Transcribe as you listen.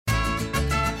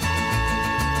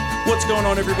What's going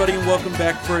on, everybody, and welcome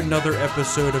back for another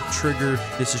episode of Triggered.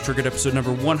 This is Triggered episode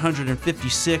number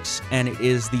 156, and it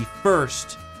is the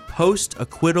first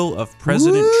post-acquittal of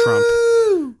President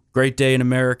Trump. Great day in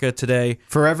America today.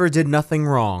 Forever did nothing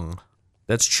wrong.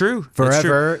 That's true.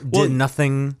 Forever did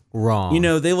nothing wrong. You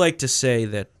know, they like to say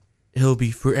that he'll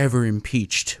be forever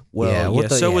impeached. Well,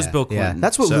 so was Bill Clinton. Yeah.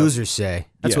 That's what losers say.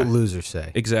 That's what losers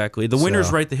say. Exactly. The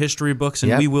winners write the history books,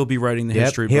 and we will be writing the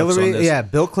history books on this. Yeah,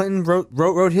 Bill Clinton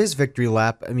wrote his victory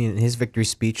lap. I mean, his victory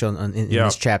speech in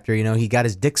this chapter. You know, he got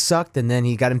his dick sucked, and then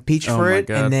he got impeached for it,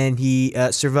 and then he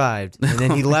survived, and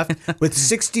then he left with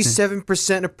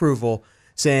 67% approval,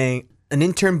 saying, "An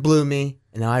intern blew me,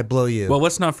 and now I blow you." Well,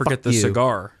 let's not forget the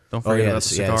cigar. Don't forget about the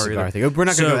cigar thing. We're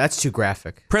not going to go. That's too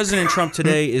graphic. President Trump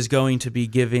today is going to be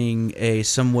giving a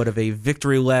somewhat of a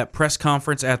victory lap press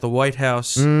conference at the White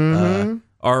House. Our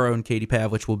own Katie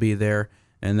Pavlich will be there,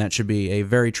 and that should be a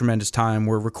very tremendous time.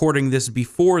 We're recording this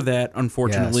before that,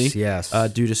 unfortunately,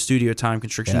 due to studio time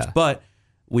constrictions, but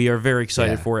we are very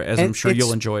excited for it, as I'm sure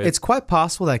you'll enjoy it. It's quite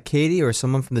possible that Katie or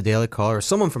someone from the Daily Caller or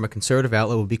someone from a conservative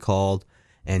outlet will be called,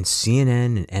 and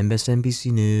CNN and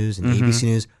MSNBC News and ABC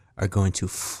News are going to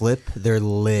flip their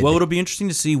lid. Well, it'll be interesting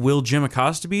to see, will Jim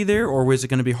Acosta be there, or is it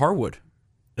going to be Harwood?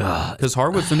 Because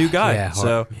Harwood's the new guy.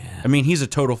 I mean, he's a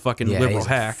total fucking liberal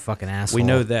hack. Fucking asshole. We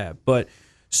know that. But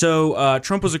so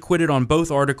Trump was acquitted on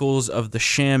both articles of the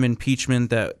sham impeachment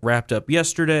that wrapped up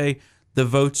yesterday. The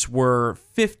votes were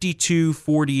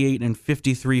 52-48 and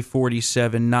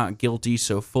 53-47 not guilty,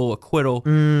 so full acquittal.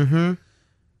 But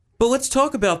let's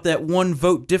talk about that one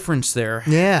vote difference there.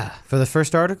 Yeah, for the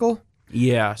first article?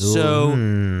 Yeah,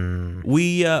 so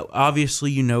we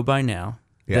obviously, you know by now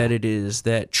that it is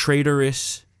that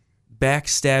traitorous,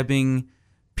 backstabbing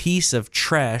piece of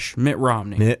trash, Mitt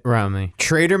Romney. Mitt Romney.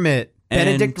 Traitor Mitt.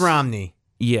 Benedict Romney.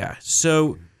 Yeah,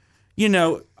 so, you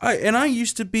know, I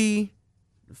used to be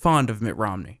fond of Mitt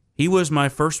Romney. He was my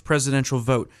first presidential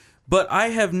vote, but I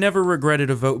have never regretted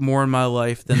a vote more in my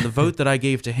life than the vote that I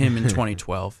gave to him in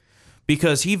 2012,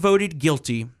 because he voted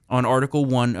guilty on Article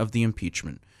 1 of the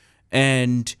impeachment.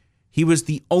 And he was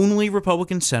the only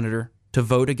Republican senator to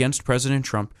vote against President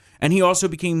Trump. And he also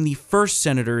became the first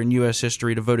senator in U.S.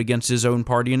 history to vote against his own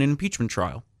party in an impeachment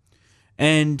trial.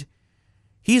 And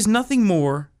he's nothing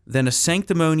more than a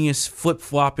sanctimonious,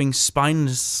 flip-flopping,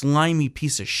 spineless, slimy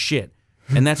piece of shit.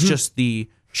 And that's just the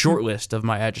short list of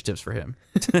my adjectives for him.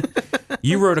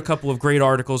 You wrote a couple of great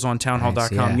articles on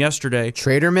townhall.com yesterday.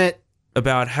 Traitor Mitt.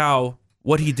 About how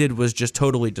what he did was just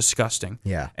totally disgusting.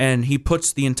 Yeah. And he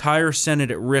puts the entire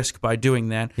Senate at risk by doing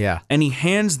that. Yeah. And he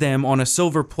hands them on a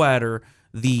silver platter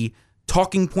the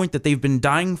talking point that they've been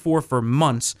dying for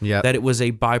months, that it was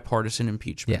a bipartisan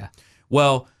impeachment. Yeah.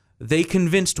 Well, they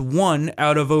convinced one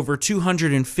out of over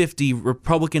 250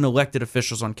 Republican elected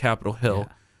officials on Capitol Hill,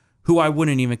 who I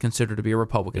wouldn't even consider to be a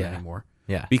Republican anymore.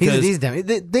 Yeah, because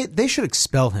they should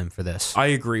expel him for this. I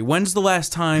agree. When's the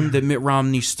last time that Mitt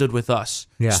Romney stood with us,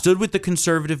 stood with the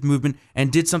conservative movement,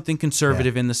 and did something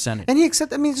conservative in the Senate? And he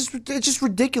accepted. I mean, it's just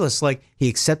ridiculous. Like, he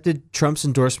accepted Trump's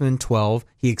endorsement in 12.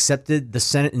 He accepted the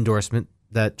Senate endorsement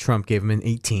that Trump gave him in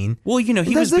 18. Well, you know,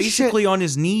 he was basically on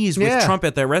his knees with Trump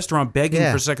at that restaurant begging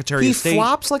for Secretary of State. He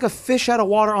flops like a fish out of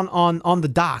water on the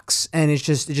docks, and it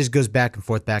just goes back and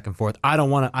forth, back and forth. I don't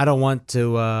want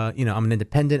to. You know, I'm an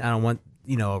independent. I don't want,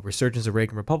 you know, a resurgence of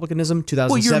Reagan republicanism. 2007.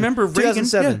 Well, you remember Reagan?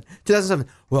 2007.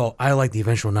 Well, I like the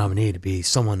eventual nominee to be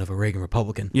someone of a Reagan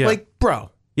Republican. Yeah. Like, bro.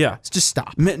 Yeah. Just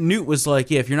stop. Newt was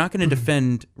like, if you're not going to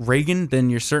defend Reagan, then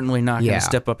you're certainly not going to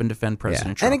step up and defend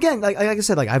President Trump. And again, like I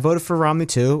said, like, I voted for Romney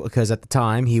too, because at the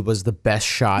time he was the best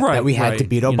shot that we had to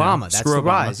beat Obama. You know, that's the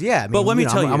rise. Yeah. I mean, but let me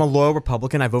tell you, I'm a loyal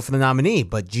Republican. I vote for the nominee,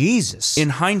 but Jesus. In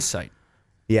hindsight,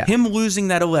 him losing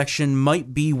that election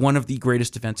might be one of the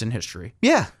greatest events in history.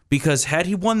 Yeah. Because had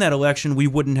he won that election, we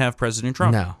wouldn't have President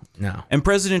Trump. No. And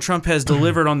President Trump has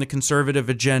delivered on the conservative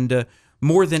agenda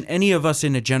more than any of us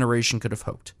in a generation could have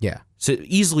hoped. Yeah. So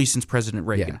easily since President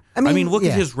Reagan. I mean, look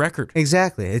at his record.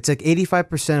 Exactly. It's like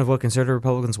 85% of what conservative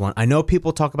Republicans want. I know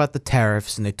people talk about the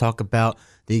tariffs and they talk about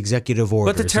the executive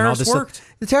orders. But the tariffs worked.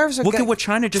 The tariffs are Look at what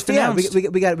China just announced.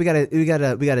 We got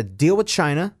to deal with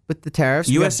China with the tariffs.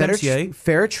 USMCA.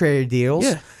 Fair trade deals.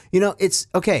 Yeah. You know, it's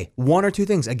okay. One or two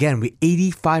things. Again,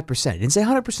 85%. I didn't say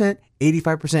 100%,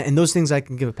 85%. And those things I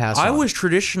can give a pass on. I was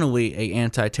traditionally a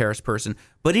anti-tariffs person,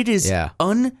 but it is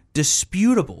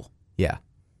undisputable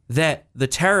that the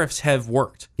tariffs have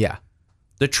worked. Yeah.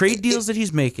 The trade deals that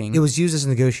he's making. It was used as a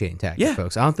negotiating tactic,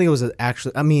 folks. I don't think it was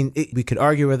actually. I mean, we could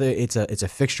argue whether it's a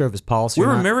fixture of his policy. We're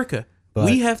or not, America.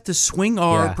 We have to swing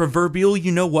our proverbial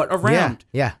you-know-what around.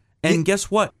 Yeah. And guess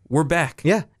what? We're back.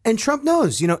 Yeah. And Trump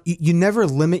knows, you never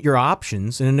limit your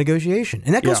options in a negotiation.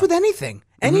 And that goes with anything.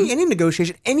 Any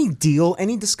negotiation, any deal,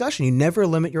 any discussion, you never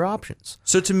limit your options.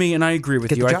 So to me, and I agree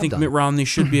with you, I think Mitt Romney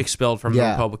should be expelled from the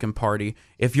Republican Party.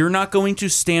 If you're not going to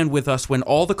stand with us when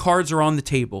all the cards are on the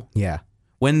table,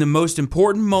 when the most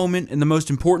important moment and the most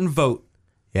important vote,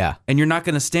 and you're not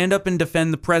going to stand up and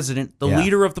defend the president, the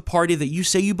leader of the party that you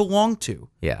say you belong to,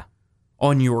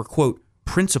 on your, quote,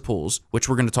 principles, which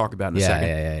we're going to talk about in a second.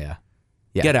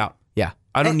 Yeah. Get out. Yeah.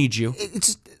 I don't need you.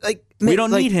 It's like we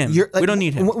don't need him. We don't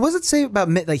need him. What does it say about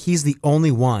Mitt? Like, he's the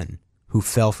only one who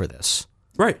fell for this.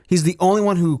 Right. He's the only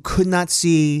one who could not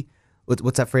see,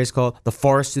 what's that phrase called? The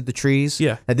forest through the trees?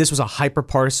 Yeah. That this was a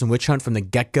hyper-partisan witch hunt from the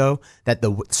get-go, that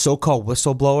the so-called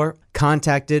whistleblower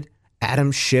contacted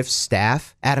Adam Schiff's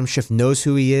staff. Adam Schiff knows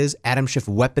who he is. Adam Schiff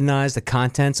weaponized the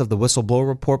contents of the whistleblower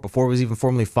report before it was even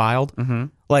formally filed.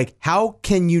 Like, how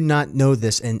can you not know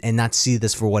this and not see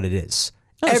this for what it is?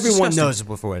 No, everyone knows it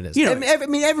for what it is.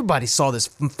 Everybody saw this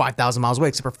from 5,000 miles away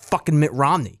except for fucking Mitt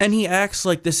Romney. And he acts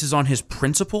like this is on his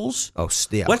principles. Oh,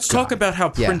 yeah. Let's talk about how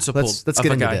principled let's of get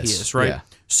a into guy this. he is, right? Yeah.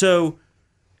 So,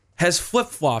 has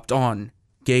flip-flopped on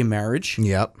gay marriage.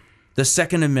 Yep. The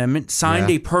Second Amendment, signed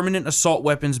a permanent assault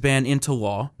weapons ban into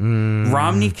law.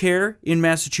 Romney Care in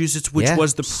Massachusetts, which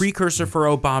was the precursor for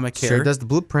Obamacare. Sure does the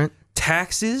blueprint.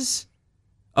 Taxes,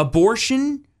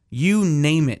 abortion, you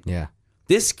name it. Yeah.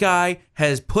 This guy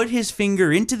has put his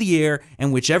finger into the air,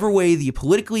 and whichever way the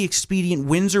politically expedient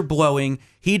winds are blowing,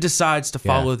 he decides to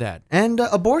follow that. And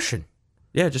abortion.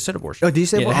 Yeah, I just said abortion. Oh, did you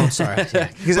say abortion? Oh, sorry.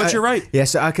 But you're right. Yeah,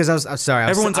 because I'm sorry.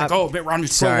 Everyone's like, oh, Mitt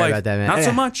Romney's pro-life. Sorry about that, man. Not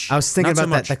so much. I was thinking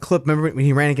about that clip. Remember when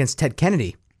he ran against Ted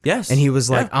Kennedy? Yes. And he was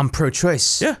like, I'm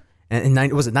pro-choice. Yeah.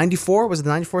 And was it 94? Was it the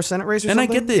 94 Senate race or something?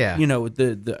 And I get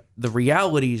that, the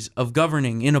realities of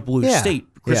governing in a blue state.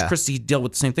 Chris Christie dealt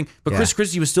with the same thing. But Chris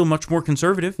Christie was still much more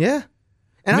conservative. Yeah.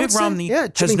 And Mitt Romney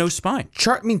has no spine.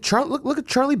 Look at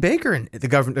Charlie Baker,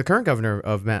 the current governor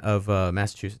of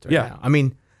Massachusetts right now. I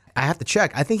mean, I have to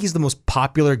check. I think he's the most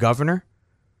popular governor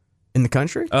in the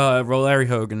country. Larry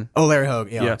Hogan. Oh, Larry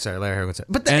Hogan. Yeah. Sorry, Larry Hogan.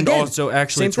 But and again, also,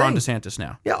 actually, it's Ron DeSantis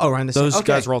now. Yeah. Oh, Ron DeSantis. Those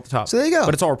guys are all at the top. So there you go.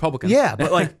 But it's all Republican. Yeah.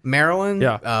 But like Maryland,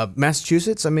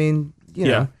 Massachusetts. I mean, you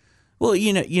know. Well,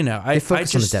 they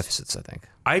focus on the deficits. I think.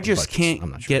 I just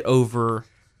can't get over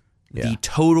the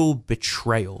total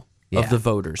betrayal of the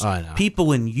voters. I know.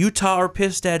 People in Utah are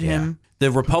pissed at him.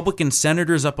 The Republican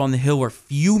senators up on the Hill are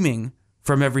fuming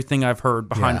from everything I've heard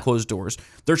behind closed doors.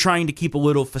 They're trying to keep a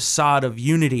little facade of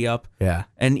unity up. Yeah.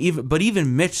 And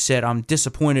even Mitch said, I'm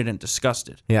disappointed and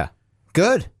disgusted. Yeah.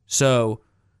 Good. So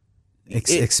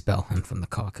expel him from the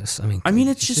caucus. I mean,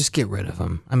 it's just get rid of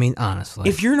him. I mean, honestly.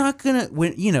 If you're not going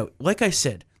to, like I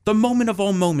said, the moment of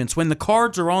all moments, when the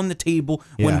cards are on the table,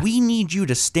 when we need you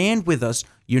to stand with us,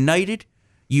 united,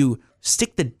 you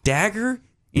stick the dagger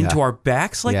into our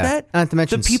backs like that. Not to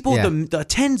mention the people, the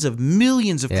tens of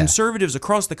millions of conservatives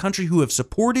across the country who have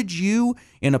supported you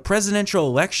in a presidential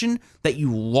election that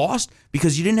you lost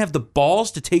because you didn't have the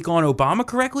balls to take on Obama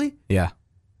correctly. Yeah.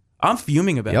 I'm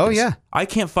fuming about this. Oh, yeah. I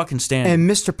can't fucking stand it. And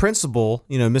Mr. Principal,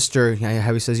 how he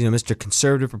says, Mr.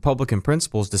 Conservative Republican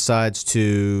Principles decides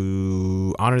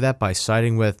to honor that by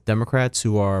siding with Democrats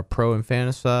who are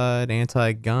pro-infanticide,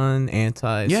 anti-gun,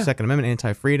 anti-Second Amendment,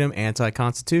 anti-freedom,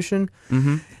 anti-Constitution.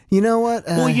 Mm-hmm. You know what?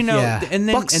 And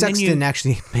then Buck Sexton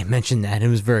actually mentioned that. It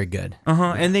was very good.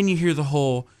 And then you hear the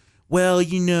whole,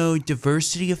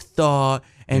 diversity of thought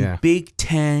and Big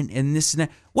Tent and this and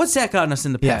that. What's that gotten us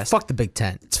in the past? Yeah, fuck the Big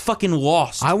Tent. It's fucking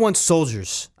lost. I want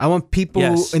soldiers. I want people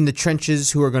in the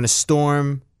trenches who are going to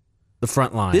storm the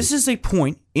front line. This is a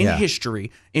point in history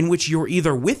in which you're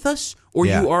either with us or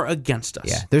you are against us.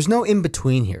 Yeah, there's no in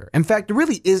between here. In fact, it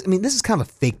really is. I mean, this is kind of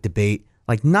a fake debate.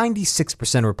 Like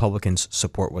 96% of Republicans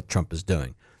support what Trump is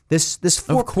doing. This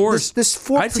 4%. Of course. This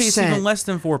 4%. I'd say it's even less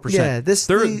than 4%. Yeah,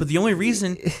 but the only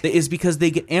reason is because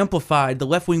they get amplified. The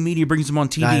left-wing media brings them on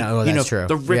TV. I know, that's true.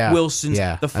 The Rick Wilsons,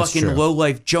 the fucking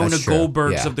low-life Jonah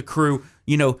Goldbergs of the crew,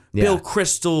 Bill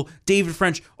Kristol, David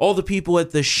French, all the people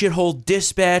at the shithole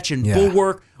Dispatch and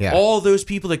Bulwark, all those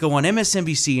people that go on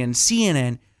MSNBC and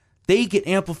CNN, they get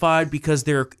amplified because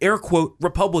they're, air quote,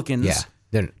 Republicans. Yeah.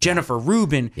 Jennifer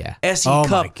Rubin, S.E.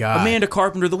 Cupp, Amanda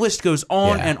Carpenter, the list goes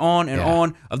on and on and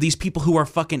on of these people who are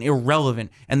fucking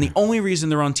irrelevant. And the only reason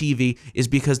they're on TV is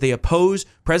because they oppose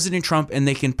President Trump and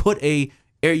they can put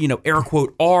air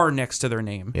quote, R next to their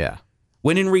name. Yeah.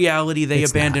 When in reality, they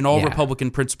abandoned all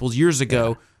Republican principles years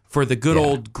ago for the good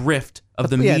old grift of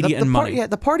the media and money.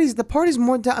 The party's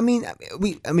more. I mean,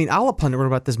 Ala Pundit wrote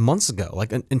about this months ago.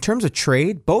 Like in terms of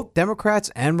trade, both Democrats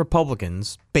and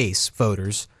Republicans, base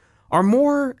voters, are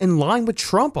more in line with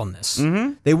Trump on this.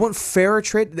 They want fairer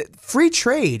trade. Free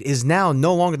trade is now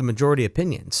no longer the majority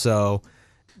opinion. So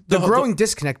the growing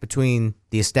disconnect between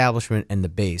the establishment and the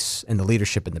base, and the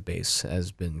leadership and the base,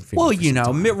 has been. Well,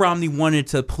 Mitt Romney wanted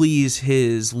to please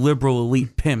his liberal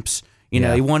elite pimps.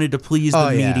 He wanted to please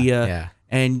the media. Yeah.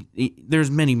 And there's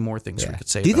many more things we could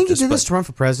say. Do you think he did this to run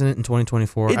for president in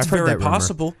 2024? It's very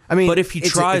possible. I mean, but if he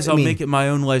tries, I'll make it my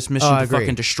own life's mission to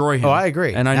fucking destroy him. Oh, I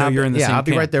agree. And I know you're in the same camp. I'll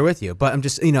be right there with you. But I'm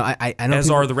just, I know. As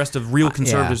are the rest of real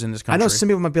conservatives in this country. I know some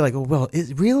people might be like, "Oh, well,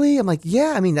 really?" I'm like,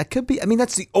 "Yeah." I mean, that could be. I mean,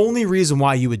 that's the only reason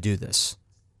why you would do this.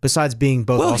 Besides being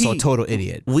also a total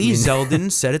idiot. Lee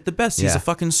Zeldin said it the best. He's a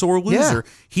fucking sore loser.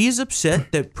 He's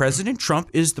upset that President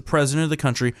Trump is the president of the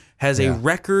country, has a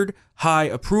record high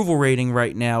approval rating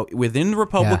right now within the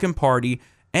Republican Party,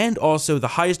 and also the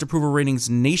highest approval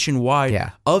ratings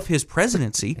nationwide of his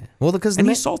presidency. Well, because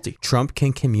he's salty. Trump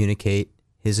can communicate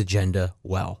his agenda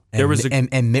well. And,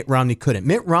 and Mitt Romney couldn't.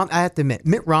 I have to admit,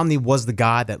 Mitt Romney was the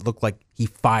guy that looked like he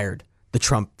fired the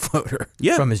Trump voter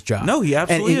from his job. No, he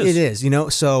absolutely is. It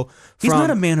is, so he's not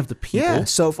a man of the people. Yeah,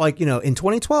 so if, in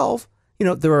 2012,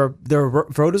 there were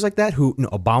voters like that who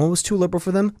Obama was too liberal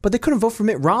for them, but they couldn't vote for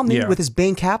Mitt Romney with his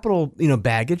Bain Capital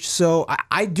baggage. So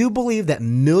I do believe that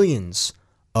millions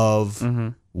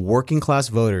of working class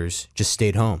voters just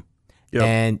stayed home. Yep.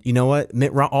 And you know what?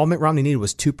 All Mitt Romney needed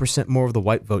was 2% more of the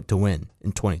white vote to win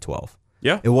in 2012.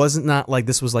 Yeah, it wasn't not like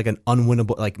this was like an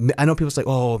unwinnable. Like, I know people say,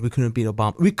 "Oh, we couldn't beat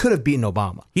Obama." We could have beaten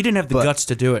Obama. He didn't have the guts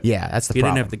to do it. Yeah, that's the problem. He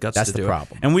didn't have the guts to do it.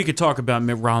 And we could talk about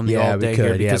Mitt Romney all day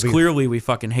here because clearly we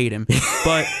fucking hate him.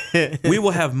 But we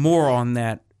will have more on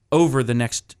that over the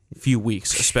next few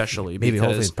weeks, especially. Maybe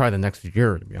hopefully probably the next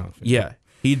year, to be honest with you. Yeah.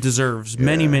 He deserves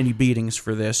many, many beatings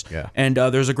for this. Yeah. And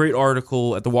there's a great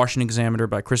article at the Washington Examiner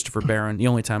by Christopher Barron. The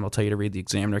only time I'll tell you to read the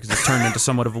Examiner because it's turned into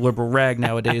somewhat of a liberal rag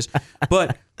nowadays.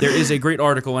 But there is a great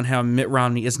article on how Mitt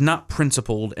Romney is not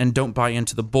principled and don't buy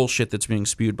into the bullshit that's being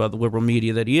spewed by the liberal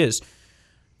media that he is.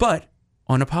 But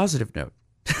on a positive note,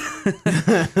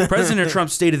 President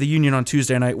Trump's State of the Union on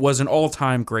Tuesday night was an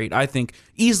all-time great. I think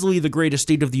easily the greatest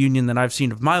State of the Union that I've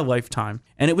seen of my lifetime.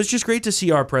 And it was just great to see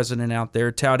our president out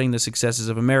there touting the successes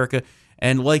of America.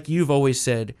 And like you've always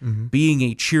said, being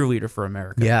a cheerleader for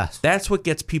America. Yes. That's what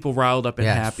gets people riled up and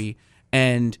happy.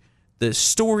 And the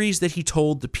stories that he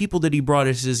told, the people that he brought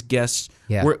as his guests,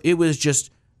 it was just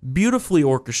beautifully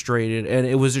orchestrated. And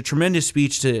it was a tremendous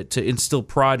speech to instill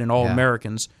pride in all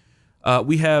Americans.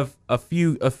 We have a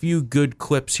few good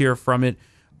clips here from it,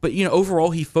 but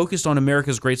overall he focused on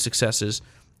America's great successes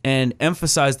and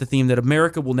emphasized the theme that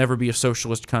America will never be a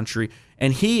socialist country,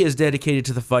 and he is dedicated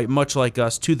to the fight, much like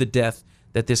us, to the death,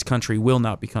 that this country will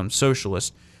not become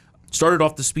socialist. Started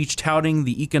off the speech touting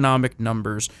the economic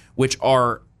numbers, which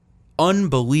are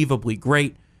unbelievably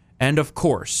great, and of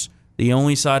course, the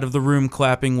only side of the room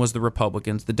clapping was the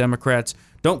Republicans. The Democrats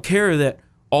don't care that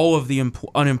all of the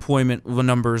unemployment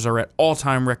numbers are at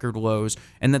all-time record lows,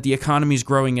 and that the economy is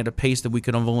growing at a pace that we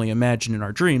could only imagine in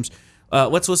our dreams.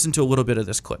 Let's listen to a little bit of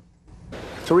this clip.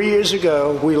 3 years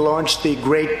ago, we launched the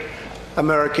Great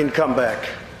American Comeback.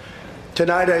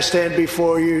 Tonight, I stand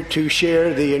before you to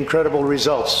share the incredible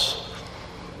results.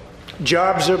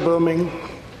 Jobs are booming,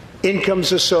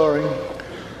 incomes are soaring,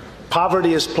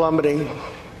 poverty is plummeting,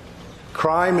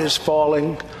 crime is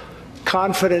falling,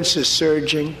 confidence is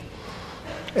surging,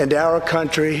 and our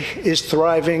country is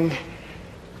thriving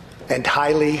and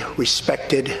highly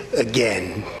respected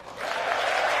again.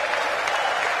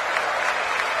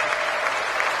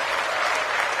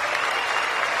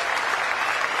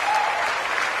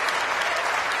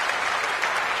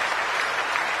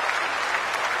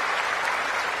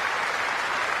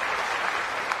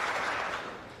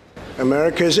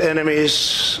 America's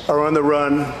enemies are on the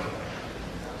run.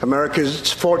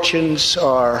 America's fortunes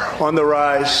are on the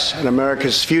rise, and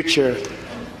America's future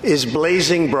is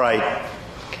blazing bright.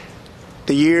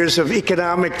 The years of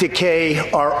economic decay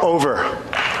are over.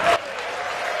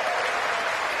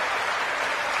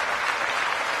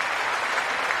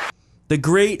 The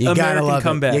Great American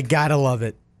Comeback. You gotta love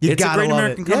it. It's a Great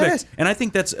American Comeback. Yes. And I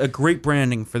think that's a great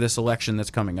branding for this election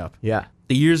that's coming up. Yeah.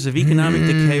 The years of economic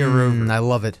decay are over. I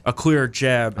love it. A clear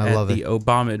jab at the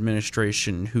Obama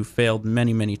administration, who failed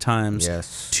many, many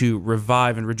times to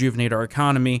revive and rejuvenate our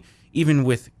economy, even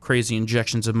with crazy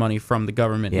injections of money from the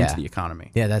government into the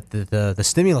economy. Yeah, that the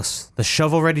stimulus, the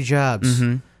shovel-ready jobs.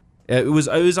 It was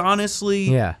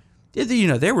honestly... Yeah.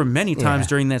 There were many times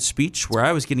during that speech where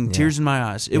I was getting tears in my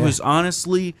eyes. It was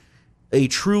honestly a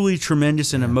truly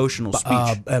tremendous and emotional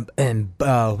speech. And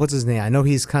what's his name? I know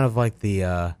he's kind of like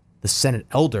the Senate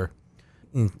elder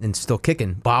and still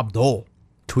kicking, Bob Dole.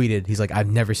 tweeted, he's like, I've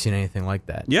never seen anything like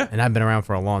that. Yeah. And I've been around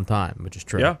for a long time, which is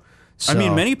true. Yeah. So, I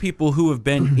mean, many people who have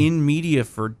been in media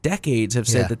for decades have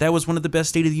said that was one of the best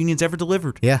State of the Unions ever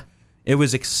delivered. Yeah. It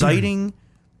was exciting.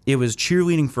 It was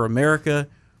cheerleading for America.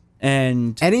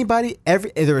 And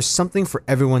there was something for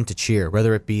everyone to cheer,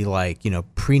 whether it be like,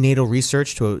 prenatal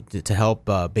research to help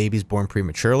babies born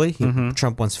prematurely.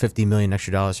 Trump wants $50 million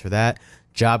extra for that.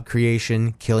 Job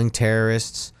creation, killing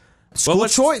terrorists,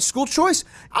 school choice.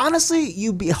 Honestly,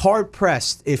 you'd be hard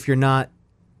pressed if you're not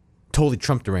totally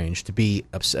Trump deranged to be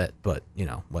upset, but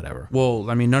whatever. Well,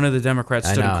 I mean, none of the Democrats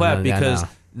stood and clapped because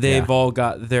they've all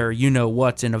got their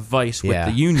what's in a vice with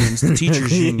the unions, the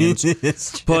teachers' unions.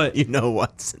 But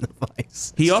what's in the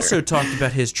vice. He also talked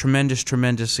about his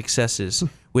tremendous successes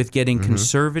with getting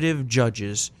conservative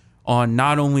judges on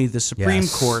not only the Supreme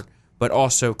Court, but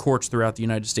also courts throughout the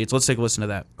United States. Let's take a listen to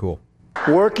that. Cool.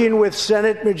 Working with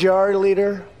Senate Majority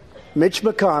Leader Mitch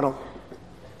McConnell.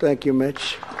 Thank you,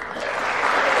 Mitch.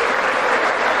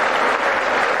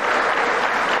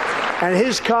 And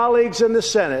his colleagues in the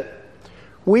Senate,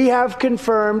 we have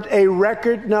confirmed a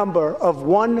record number of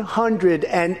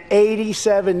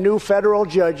 187 new federal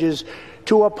judges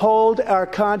to uphold our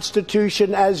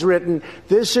Constitution as written.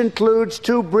 This includes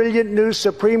 2 brilliant new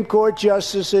Supreme Court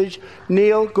justices,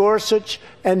 Neil Gorsuch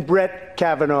and Brett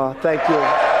Kavanaugh. Thank you.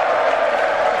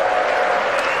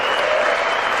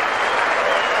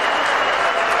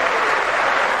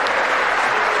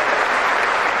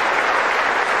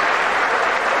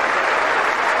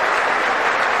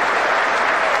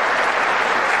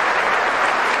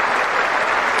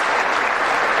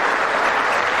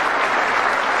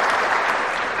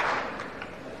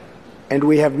 And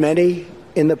we have many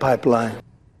in the pipeline.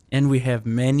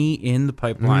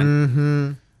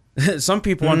 Some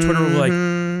people on Twitter were like,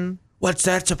 what's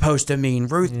that supposed to mean?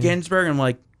 Ruth Ginsburg? I'm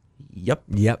like, yep.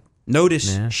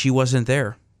 Notice she wasn't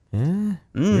there.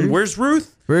 Where's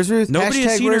Ruth? Nobody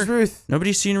has seen her. Ruth?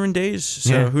 Nobody's seen her in days.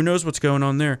 So who knows what's going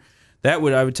on there? I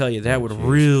would tell you, that would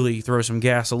really throw some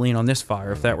gasoline on this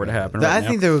fire if that were to happen. I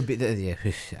think there would be.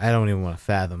 I don't even want to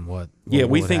fathom what. We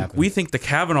would think happen. the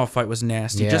Kavanaugh fight was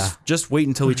nasty. Yeah. Just wait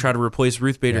until we try to replace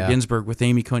Ruth Bader Ginsburg with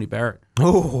Amy Coney Barrett.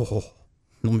 Oh,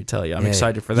 let me tell you, I'm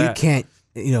excited for that. You can't.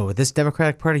 With this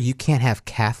Democratic Party, you can't have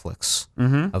Catholics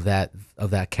of that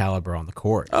caliber on the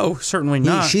court. Oh, certainly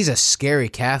not. She's a scary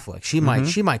Catholic. She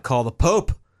might call the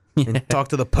Pope. And talk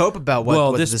to the Pope about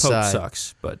what this to Pope decide.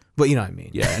 sucks, but you know what I mean.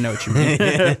 Yeah, I know what you mean.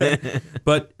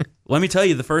 But let me tell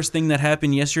you, the first thing that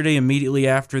happened yesterday, immediately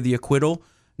after the acquittal,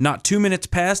 not 2 minutes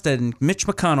passed, and Mitch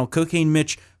McConnell, Cocaine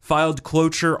Mitch, filed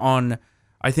cloture on,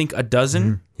 I think, a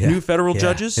dozen new federal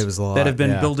judges it was a lot, that have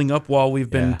been building up while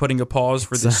we've been putting a pause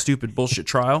for this stupid bullshit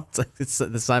trial. It's the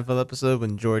Seinfeld episode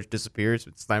when George disappears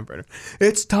with Steinbrenner.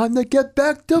 It's time to get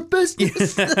back to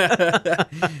business.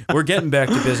 We're getting back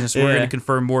to business. We're going to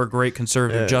confirm more great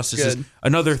conservative justices. Good.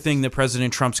 Another thing that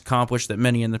President Trump's accomplished that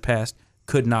many in the past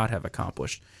could not have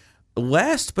accomplished.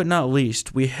 Last but not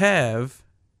least, we have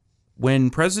when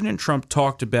President Trump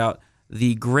talked about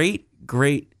the great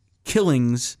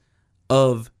killings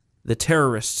of the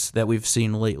terrorists that we've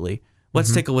seen lately.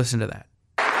 Let's take a listen to that.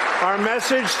 Our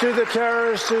message to the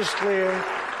terrorists is clear.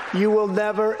 You will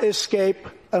never escape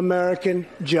American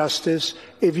justice.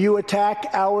 If you attack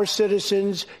our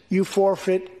citizens, you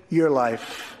forfeit your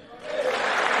life.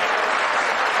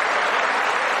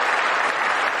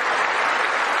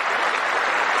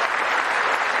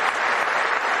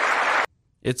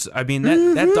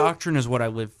 That doctrine is what I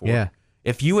live for. Yeah.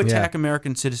 If you attack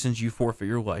American citizens, you forfeit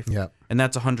your life. Yeah. And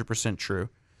that's 100% true.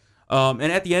 And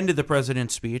at the end of the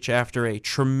president's speech, after a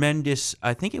tremendous,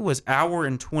 I think it was hour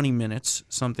and 20 minutes,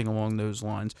 something along those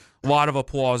lines, a lot of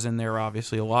applause in there,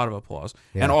 obviously, a lot of applause.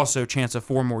 Yeah. And also chants of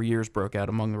 4 more years broke out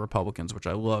among the Republicans, which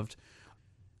I loved.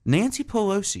 Nancy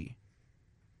Pelosi,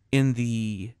 in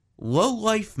the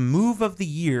low-life move of the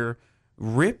year,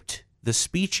 ripped the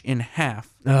speech in half,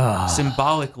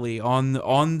 symbolically on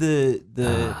the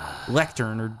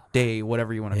lectern or day,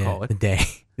 whatever you want to call it. The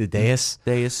dais.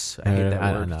 Dais. I hate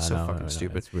that word. It's so fucking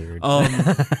stupid. It's weird.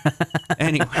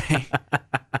 Anyway,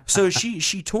 so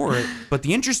she tore it. But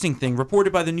the interesting thing,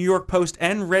 reported by the New York Post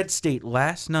and Red State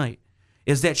last night,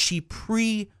 is that she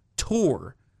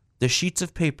pre-tore the sheets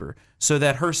of paper so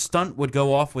that her stunt would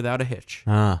go off without a hitch.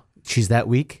 She's that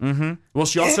weak? Mm-hmm. Well,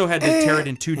 she also had to tear it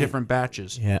in 2 different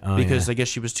batches because I guess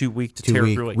she was too weak to tear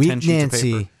through 10 sheets of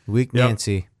paper. Weak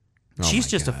Nancy. Oh, she's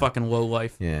just a fucking low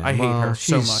life. Yeah. I hate her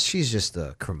so much. She's just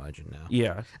a curmudgeon now.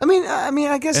 Yeah. I mean,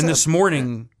 I guess. And this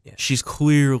morning, she's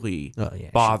clearly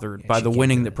bothered by the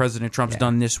winning that President Trump's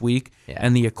done this week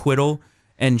and the acquittal,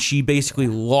 and she basically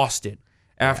lost it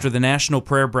after the National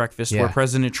Prayer Breakfast where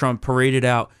President Trump paraded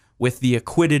out with the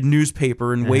ACQUITTED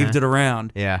newspaper and waved it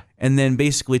around. Yeah. And then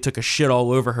basically took a shit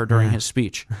all over her during his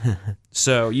speech.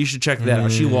 So you should check that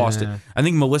out. She lost it. I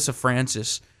think Melissa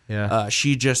Francis,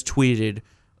 she just tweeted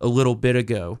a little bit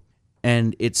ago,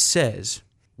 and it says,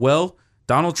 well,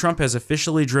 Donald Trump has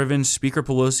officially driven Speaker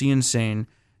Pelosi insane.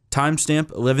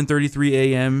 Timestamp 11:33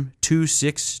 a.m.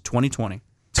 2/6/2020.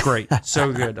 It's great.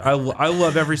 So good. I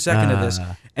love every second of this.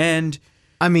 And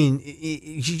I mean,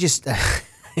 she just...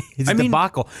 It's a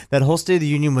debacle. That whole State of the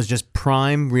Union was just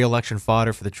prime re-election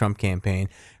fodder for the Trump campaign.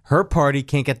 Her party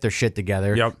can't get their shit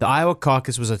together. Yep. The Iowa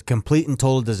caucus was a complete and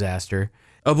total disaster.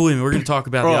 Oh, believe me, we're going to talk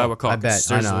about the Iowa caucus.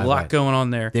 I bet. There's a lot going on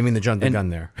there. They mean the jump the gun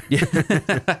there.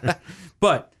 Yeah.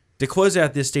 But to close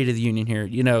out this State of the Union here,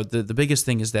 you know, the biggest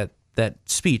thing is that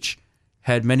speech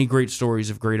had many great stories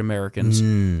of great Americans,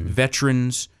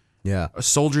 veterans,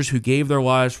 soldiers who gave their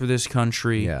lives for this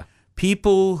country,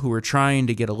 people who are trying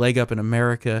to get a leg up in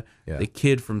America, the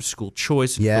kid from School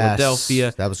Choice in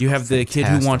Philadelphia. You have the kid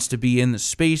who wants to be in the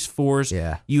Space Force.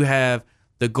 You have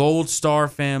the Gold Star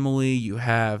family. You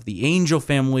have the Angel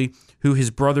family, who his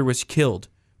brother was killed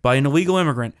by an illegal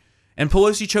immigrant. And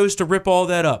Pelosi chose to rip all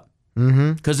that up.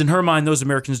 Because in her mind, those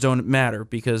Americans don't matter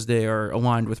because they are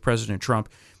aligned with President Trump.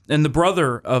 And the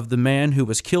brother of the man who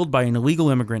was killed by an illegal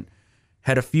immigrant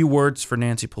had a few words for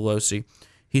Nancy Pelosi.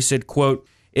 He said, quote,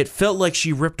 "It felt like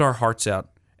she ripped our hearts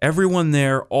out. Everyone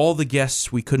there, all the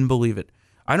guests, we couldn't believe it.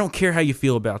 I don't care how you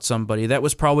feel about somebody. That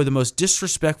was probably the most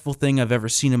disrespectful thing I've ever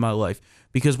seen in my life.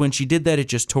 Because when she did that, it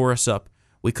just tore us up.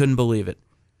 We couldn't believe it."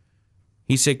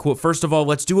 He said, quote, "First of all,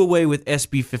 let's do away with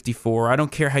SB 54. I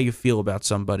don't care how you feel about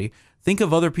somebody. Think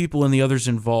of other people and the others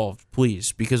involved,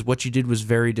 please, because what you did was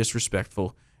very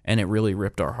disrespectful, and it really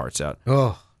ripped our hearts out."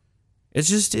 Oh. It's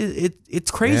just,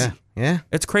 it's crazy. Yeah.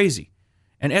 It's crazy.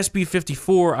 And SB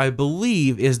 54, I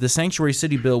believe, is the Sanctuary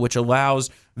City bill, which allows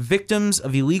victims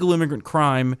of illegal immigrant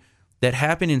crime that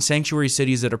happen in sanctuary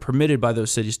cities that are permitted by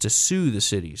those cities to sue the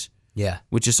cities. Yeah.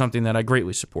 Which is something that I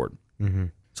greatly support.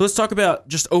 So let's talk about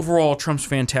just overall Trump's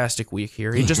fantastic week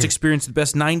here. He just experienced the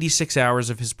best 96 hours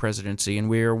of his presidency, and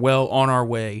we are well on our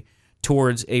way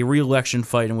towards a re-election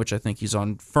fight in which I think he's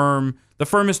on the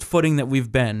firmest footing that we've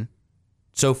been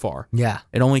so far. Yeah.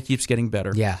 It only keeps getting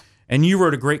better. Yeah. And you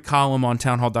wrote a great column on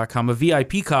townhall.com, a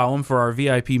VIP column for our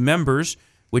VIP members,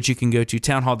 which you can go to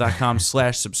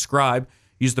townhall.com/subscribe.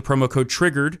 Use the promo code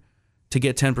TRIGGERED to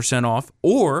get 10% off.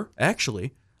 Or,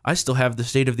 actually, I still have the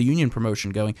State of the Union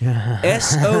promotion going.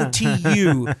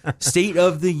 SOTU, State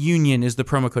of the Union is the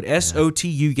promo code.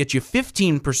 SOTU gets you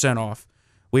 15% off.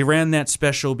 We ran that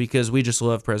special because we just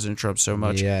love President Trump so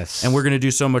much. Yes. And we're going to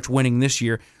do so much winning this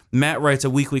year. Matt writes a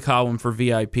weekly column for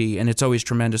VIP, and it's always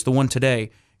tremendous. The one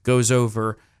today goes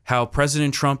over how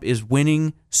President Trump is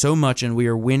winning so much, and we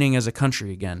are winning as a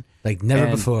country again. Like never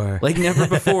before. Like never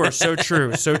before. So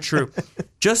true. So true.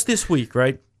 Just this week,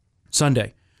 right?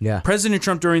 Sunday. Yeah. President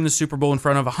Trump during the Super Bowl in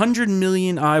front of 100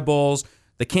 million eyeballs.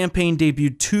 The campaign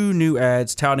debuted 2 new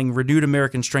ads touting renewed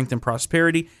American strength and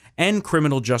prosperity and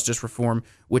criminal justice reform,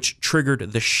 which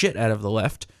triggered the shit out of the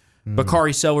left.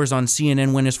 Bakari Sellers on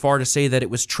CNN went as far to say that it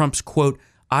was Trump's, quote,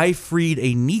 "I freed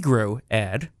a Negro"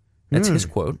 ad. That's his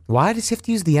quote. Why does he have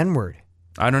to use the N-word?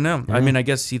 I don't know. I mean, I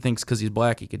guess he thinks because he's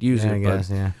black he could use it. I guess,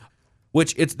 yeah.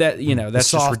 Which it's that,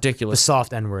 that's just ridiculous. The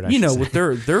soft N-word, what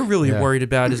they're really worried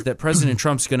about is that President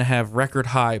Trump's going to have record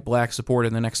high black support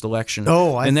in the next election.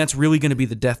 And that's really going to be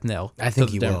the death knell. I think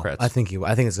to he the will. Democrats. I think he will.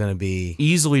 I think it's going to be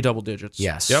easily double digits.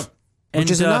 Yes. Yep.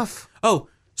 Which is enough. Oh,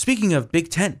 speaking of Big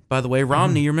Tent, by the way,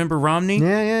 Romney, you remember Romney?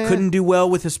 Yeah. Couldn't do well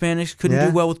with Hispanics, couldn't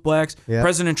do well with blacks. Yeah.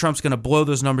 President Trump's going to blow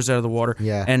those numbers out of the water.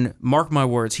 Yeah. And mark my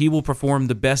words, he will perform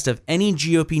the best of any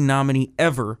GOP nominee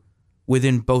ever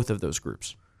within both of those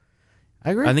groups.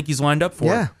 I agree. I think he's lined up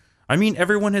for it. I mean,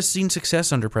 everyone has seen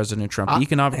success under President Trump. The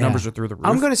economic numbers are through the roof.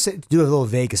 I'm going to do a little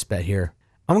Vegas bet here.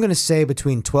 I'm going to say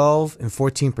between 12 and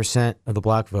 14% of the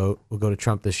black vote will go to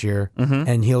Trump this year,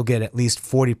 and he'll get at least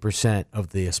 40% of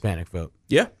the Hispanic vote.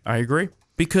 Yeah, I agree.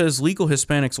 Because legal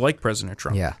Hispanics like President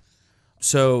Trump. Yeah.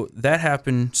 So that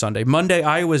happened Sunday. Monday,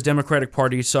 Iowa's Democratic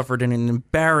Party suffered an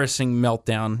embarrassing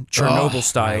meltdown, Chernobyl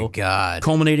style,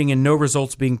 culminating in no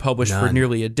results being published for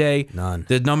nearly a day. None.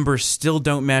 The numbers still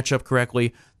don't match up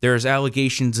correctly. There's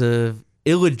allegations of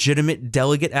illegitimate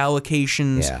delegate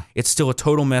allocations. Yeah. It's still a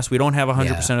total mess. We don't have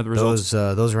 100% of the results.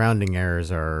 Those rounding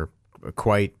errors are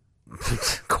quite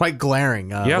quite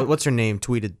glaring. What's her name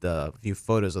tweeted a few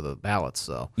photos of the ballots.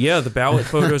 So yeah, the ballot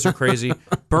photos are crazy.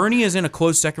 Bernie is in a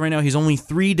close second right now. He's only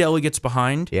 3 delegates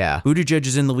behind. Yeah. Buttigieg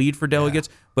is in the lead for delegates,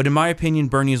 but in my opinion,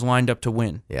 Bernie is lined up to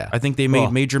win. Yeah. I think they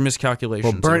made major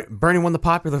miscalculations. Well, Bernie won the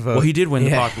popular vote. Well, he did win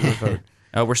the popular vote.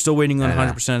 We're still waiting on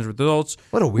 100% of the results.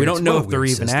 We don't know if they're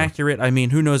even accurate. I mean,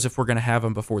 who knows if we're going to have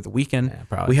them before the weekend.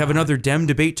 We have another Dem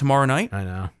debate tomorrow night. I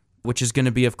know. Which is going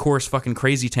to be, of course, fucking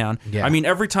crazy town. Yeah. I mean,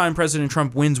 every time President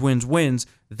Trump wins,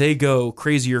 they go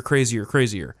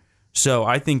crazier. So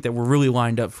I think that we're really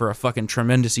lined up for a fucking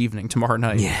tremendous evening tomorrow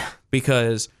night. Yeah.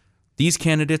 Because these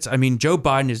candidates, I mean, Joe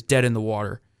Biden is dead in the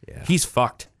water. Yeah. He's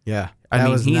fucked. Yeah. I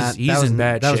mean, he's in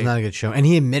bad shape. That was not a good show. And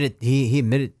he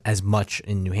admitted as much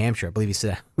in New Hampshire. I believe he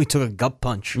said, we took a gut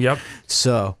punch. Yep.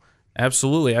 So.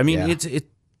 Absolutely. I mean,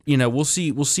 we'll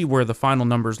see where the final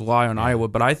numbers lie on Iowa,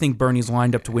 but I think Bernie's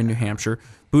lined up to win New Hampshire.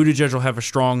 Buttigieg will have a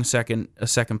strong second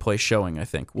place showing, I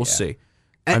think. We'll see.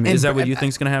 I mean, is that what you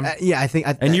think's going to happen? Yeah, I think.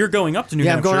 And you're going up to New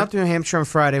Hampshire. Yeah, I'm going up to New Hampshire on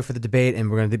Friday for the debate,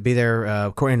 and we're going to be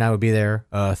there. Courtney and I will be there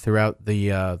throughout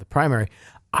the primary.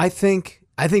 I think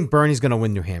Bernie's going to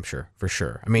win New Hampshire for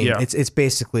sure. I mean, it's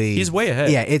basically he's way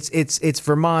ahead. Yeah, it's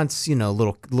Vermont's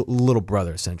little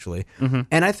brother essentially,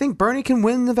 and I think Bernie can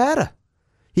win Nevada.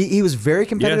 He was very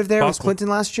competitive there with Clinton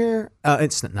last year.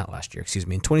 It's not last year, excuse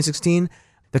me. In 2016,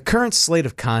 the current slate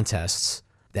of contests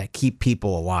that keep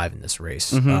people alive in this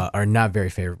race are not very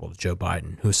favorable to Joe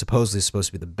Biden, who's supposedly supposed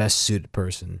to be the best suited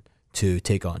person to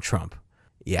take on Trump.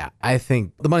 Yeah, I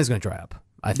think the money's going to dry up.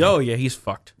 Oh, yeah, he's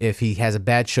fucked. If he has a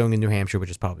bad showing in New Hampshire, which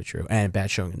is probably true, and a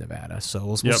bad showing in Nevada. So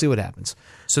we'll see what happens.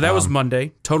 So that was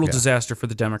Monday. Total disaster for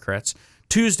the Democrats.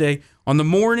 Tuesday, on the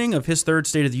morning of his third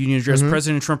State of the Union address,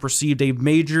 President Trump received a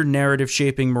major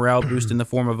narrative-shaping morale boost in the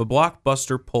form of a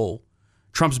blockbuster poll,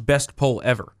 Trump's best poll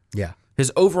ever. Yeah.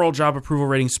 His overall job approval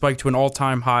rating spiked to an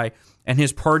all-time high, and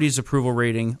his party's approval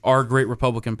rating, our great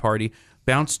Republican Party,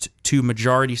 bounced to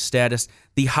majority status,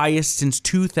 the highest since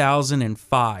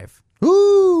 2005.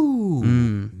 Ooh.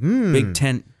 Big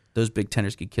Ten. Those Big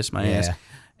Teners could kiss my ass.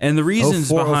 And the reasons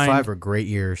 04, behind 05 are great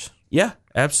years. Yeah,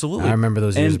 absolutely. I remember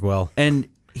those years well. And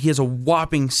he has a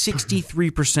whopping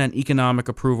 63% economic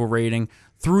approval rating,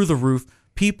 through the roof.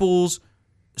 People's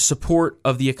support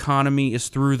of the economy is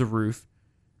through the roof.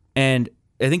 And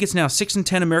I think it's now 6 in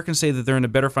 10 Americans say that they're in a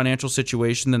better financial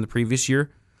situation than the previous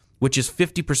year, which is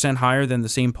 50% higher than the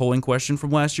same polling question from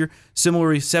last year.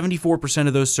 Similarly, 74%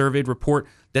 of those surveyed report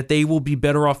that they will be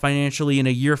better off financially in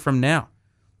a year from now.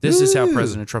 This is how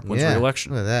President Trump wins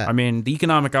re-election. Look at that. I mean, the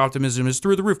economic optimism is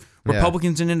through the roof.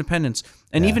 Republicans and independents,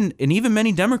 and even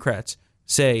many Democrats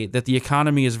say that the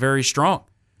economy is very strong.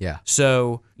 Yeah.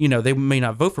 So, they may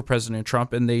not vote for President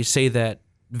Trump, and they say that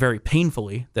very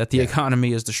painfully, that the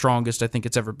economy is the strongest I think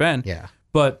it's ever been. Yeah.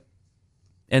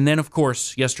 And then, of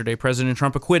course, yesterday, President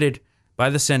Trump acquitted by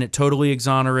the Senate, totally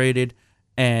exonerated,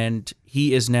 and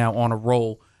he is now on a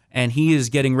roll. And he is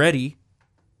getting ready,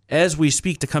 as we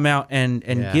speak, to come out and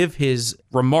give his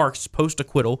remarks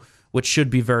post-acquittal, which should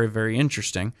be very, very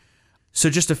interesting. So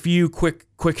just a few quick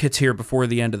hits here before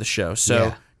the end of the show.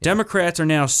 So Democrats are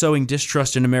now sowing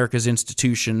distrust in America's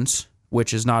institutions,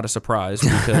 which is not a surprise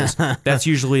because that's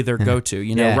usually their go-to.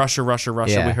 Russia.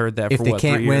 Yeah. We heard that if for, they 3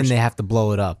 can't years? win, they have to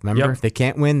blow it up. Remember? Yep. If they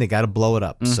can't win, they got to blow it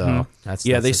up. So that's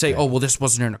they say, oh, well, this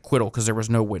wasn't an acquittal because there was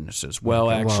no witnesses. Well,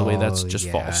 actually, that's just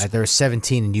false. There were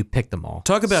 17 and you picked them all.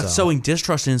 Talk about sowing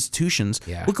distrust in institutions.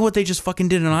 Yeah. Look at what they just fucking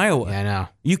did in Iowa. Yeah, I know.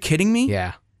 You kidding me?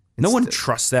 Yeah. No one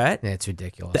trusts that. It's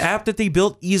ridiculous. The app that they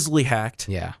built, easily hacked.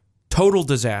 Yeah. Total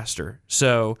disaster.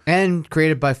 So and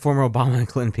created by former Obama and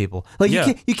Clinton people. Like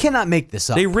you cannot make this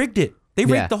up. They rigged it. They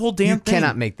rigged the whole damn thing. You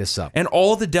cannot make this up. And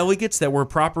all the delegates that were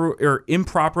proper or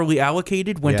improperly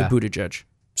allocated went to Buttigieg.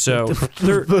 So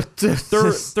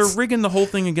they're rigging the whole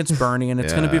thing against Bernie, and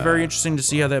it's going to be very interesting to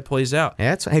see how that plays out.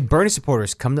 Yeah, hey, Bernie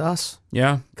supporters, come to us.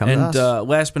 Yeah, come to us. And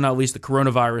last but not least, the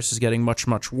coronavirus is getting much,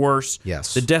 much worse.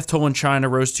 Yes. The death toll in China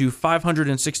rose to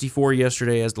 564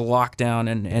 yesterday as the lockdown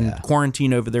and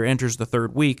quarantine over there enters the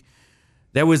third week.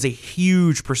 That was a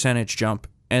huge percentage jump,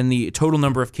 and the total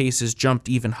number of cases jumped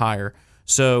even higher.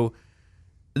 So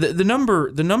the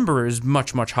number is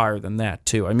much, much higher than that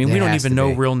too. I mean, we don't even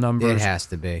know real numbers. It has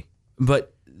to be.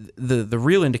 But the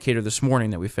real indicator this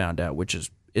morning that we found out, which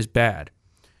is bad,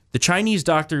 the Chinese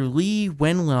doctor Li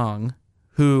Wenliang,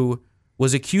 who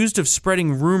was accused of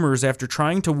spreading rumors after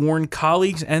trying to warn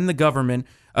colleagues and the government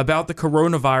about the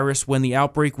coronavirus when the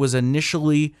outbreak was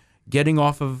initially getting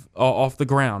off the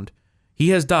ground.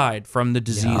 He has died from the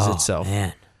disease itself.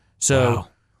 Man. So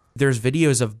there's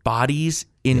videos of bodies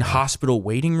in hospital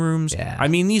waiting rooms. Yeah. I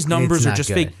mean, these numbers are just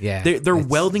good. fake. Yeah. They're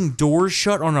welding doors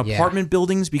shut on apartment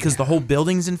buildings because the whole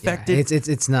building's infected.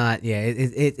 It's not. Yeah,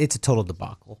 it's a total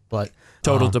debacle. But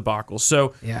total debacle.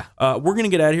 So Yeah. we're going to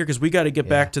get out of here because we got to get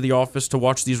back to the office to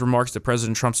watch these remarks that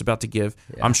President Trump's about to give.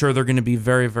 I'm sure they're going to be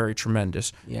very, very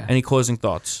tremendous. Yeah. Any closing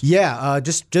thoughts? Yeah,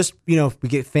 just we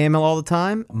get fan mail all the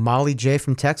time. Molly J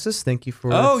from Texas, thank you for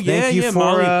Molly.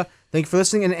 Thank you for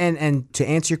listening. And to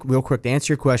answer real quick, to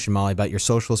answer your question, Molly, about your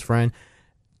socialist friend,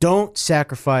 don't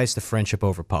sacrifice the friendship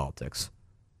over politics.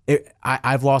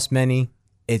 I've lost many.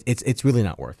 It's really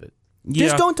not worth it. Yeah.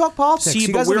 Just don't talk politics. See,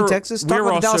 you guys live in Texas, talk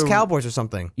about the Dallas also- Cowboys or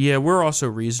something. Yeah, we're also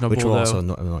reasonable, Which will though. also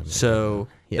annoy me. So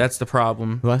that's the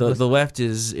problem. What? The left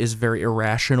is very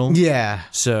irrational. Yeah.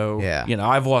 So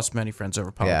I've lost many friends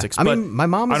over politics. I but mean, my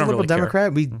mom is a liberal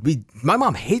Democrat. My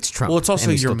mom hates Trump. Well, it's also and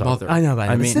we your still talk. mother. I know, but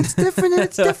I mean- it's different.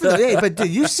 It's different. Hey, but dude,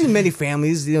 you've seen many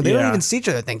families. They don't even see each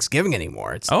other at Thanksgiving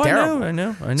anymore. It's terrible. I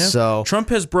know. So Trump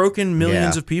has broken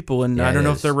millions of people, and I don't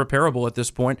know if is. they're repairable at this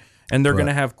point. And they're going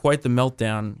to have quite the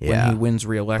meltdown when he wins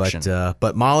re-election.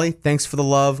 But Molly, thanks for the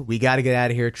love. We got to get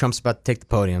out of here. Trump's about to take the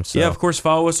podium. So. Yeah, of course,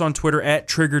 follow us on Twitter at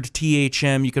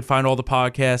TriggeredTHM. You can find all the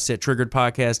podcasts at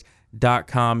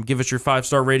triggeredpodcast.com. Give us your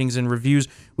 5-star ratings and reviews.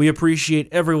 We appreciate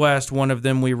every last one of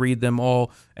them. We read them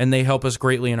all, and they help us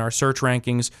greatly in our search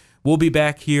rankings. We'll be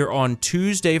back here on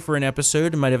Tuesday for an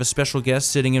episode. I might have a special guest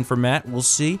sitting in for Matt. We'll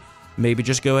see. Maybe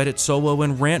just go at it solo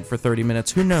and rant for 30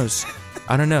 minutes. Who knows?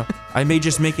 I don't know. I may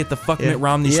just make it the Fuck Mitt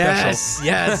Romney special.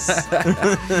 Yes.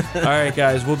 All right,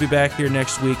 guys. We'll be back here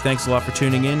next week. Thanks a lot for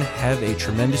tuning in. Have a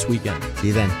tremendous weekend. See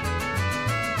you then.